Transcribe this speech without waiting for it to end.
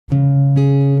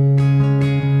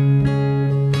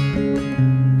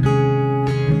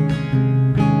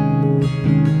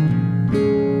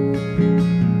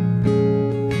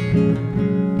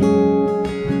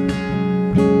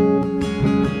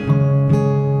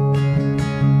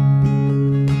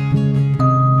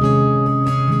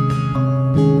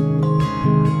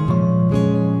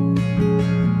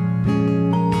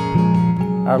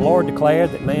Our Lord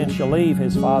declared that man shall leave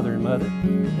his father and mother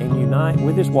and unite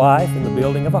with his wife in the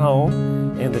building of a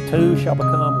home, and the two shall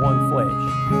become one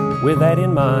flesh. With that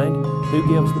in mind, who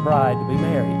gives the bride to be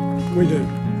married? We do.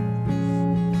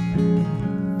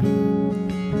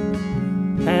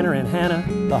 Tanner and Hannah,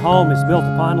 the home is built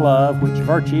upon love, which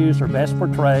virtues are best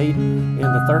portrayed in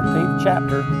the 13th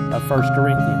chapter of 1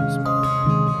 Corinthians.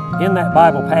 In that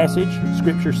Bible passage,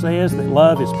 Scripture says that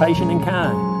love is patient and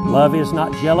kind. Love is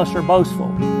not jealous or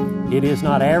boastful. It is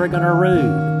not arrogant or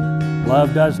rude.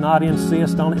 Love does not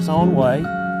insist on its own way.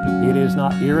 It is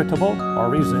not irritable or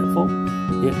resentful.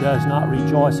 It does not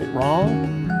rejoice at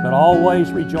wrong, but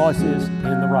always rejoices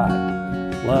in the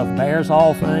right. Love bears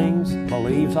all things,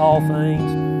 believes all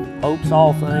things, hopes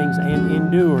all things, and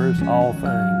endures all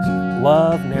things.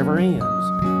 Love never ends.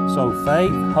 So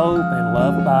faith, hope, and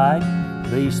love abide,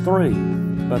 these three,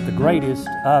 but the greatest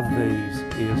of these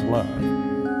is love.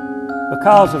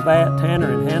 Because of that,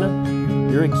 Tanner and Hannah,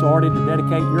 you're exhorted to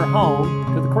dedicate your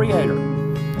home to the Creator.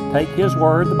 Take His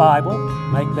Word, the Bible,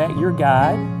 make that your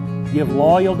guide, give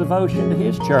loyal devotion to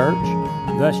His church,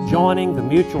 thus joining the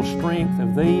mutual strength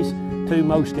of these two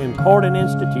most important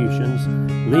institutions,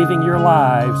 living your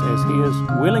lives as His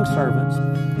willing servants,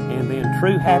 and then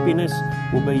true happiness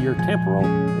will be your temporal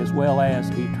as well as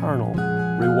eternal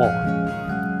reward.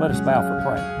 Let us bow for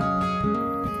prayer.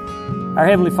 Our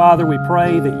Heavenly Father, we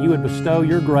pray that you would bestow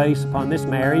your grace upon this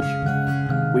marriage.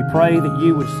 We pray that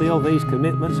you would seal these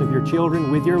commitments of your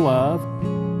children with your love.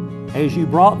 As you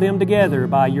brought them together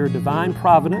by your divine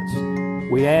providence,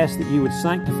 we ask that you would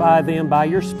sanctify them by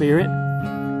your Spirit,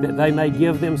 that they may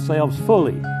give themselves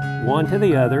fully, one to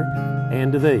the other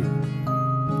and to Thee.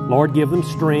 Lord, give them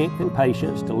strength and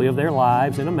patience to live their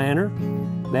lives in a manner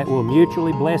that will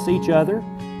mutually bless each other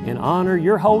and honor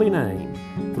your holy name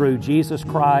through Jesus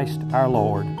Christ our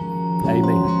Lord.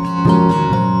 Amen.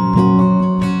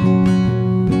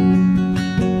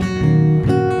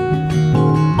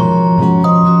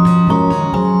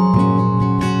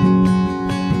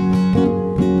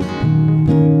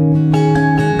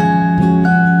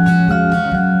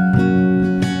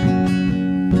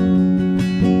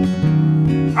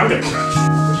 I'm gonna crush.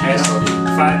 Has for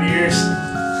 5 years.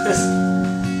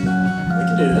 We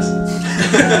can do this.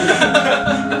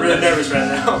 I'm really nervous right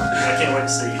now. I can't wait to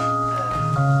see you.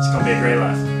 It's gonna be a great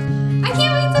life. I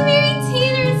can't wait to marry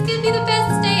Tanner. It's gonna be the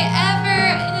best day ever,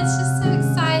 and it's just so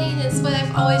exciting. It's what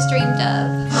I've always dreamed of.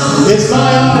 It's my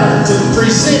honor to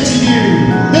present to you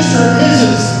Mr. and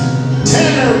Mrs.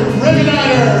 Tanner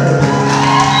Regenauer.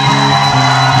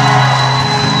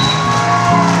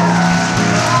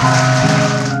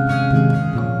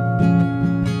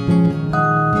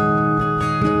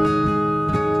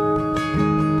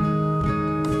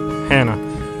 Hannah,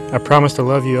 I promise to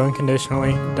love you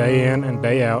unconditionally, day in and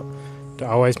day out, to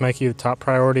always make you the top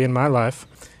priority in my life.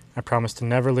 I promise to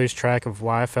never lose track of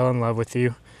why I fell in love with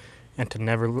you, and to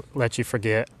never let you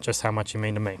forget just how much you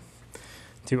mean to me.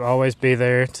 To always be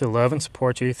there to love and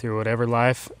support you through whatever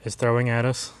life is throwing at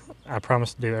us. I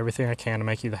promise to do everything I can to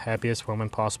make you the happiest woman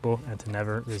possible and to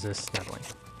never resist snuggling.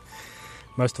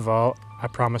 Most of all, I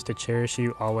promise to cherish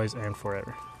you always and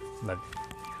forever. Love you.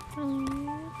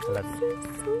 I love you.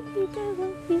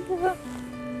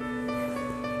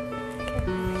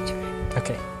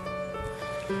 Okay.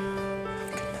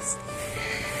 Goodness.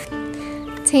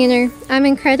 Tanner, I'm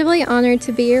incredibly honored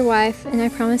to be your wife, and I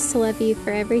promise to love you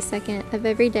for every second of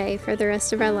every day for the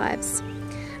rest of our lives.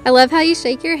 I love how you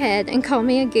shake your head and call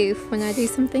me a goof when I do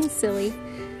something silly.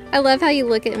 I love how you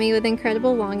look at me with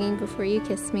incredible longing before you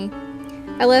kiss me.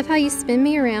 I love how you spin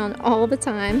me around all the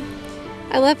time.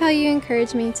 I love how you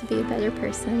encourage me to be a better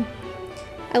person.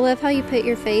 I love how you put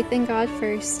your faith in God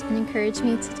first and encourage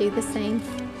me to do the same.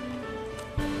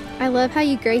 I love how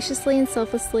you graciously and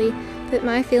selflessly put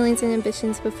my feelings and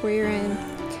ambitions before your own.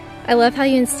 I love how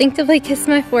you instinctively kiss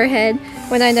my forehead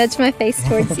when I nudge my face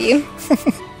towards you.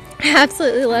 I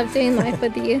absolutely love doing life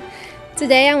with you.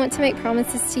 Today I want to make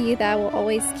promises to you that I will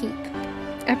always keep.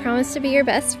 I promise to be your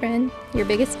best friend, your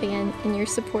biggest fan, and your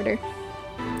supporter.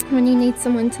 When you need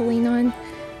someone to lean on,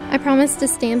 I promise to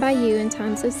stand by you in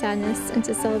times of sadness and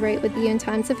to celebrate with you in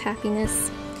times of happiness.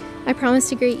 I promise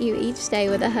to greet you each day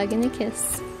with a hug and a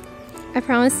kiss. I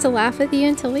promise to laugh with you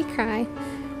until we cry.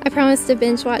 I promise to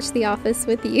binge watch The Office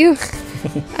with you.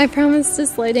 I promise to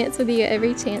slow dance with you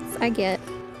every chance I get.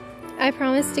 I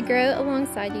promise to grow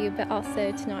alongside you, but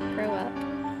also to not grow up.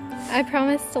 I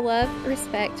promise to love,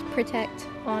 respect, protect,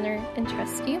 honor, and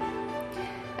trust you.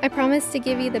 I promise to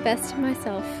give you the best of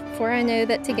myself, for I know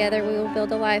that together we will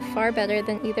build a life far better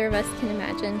than either of us can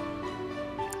imagine.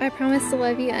 I promise to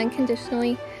love you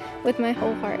unconditionally with my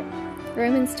whole heart.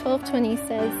 Romans 12:20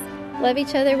 says, Love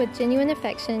each other with genuine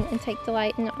affection and take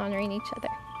delight in honoring each other.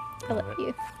 I love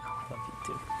you.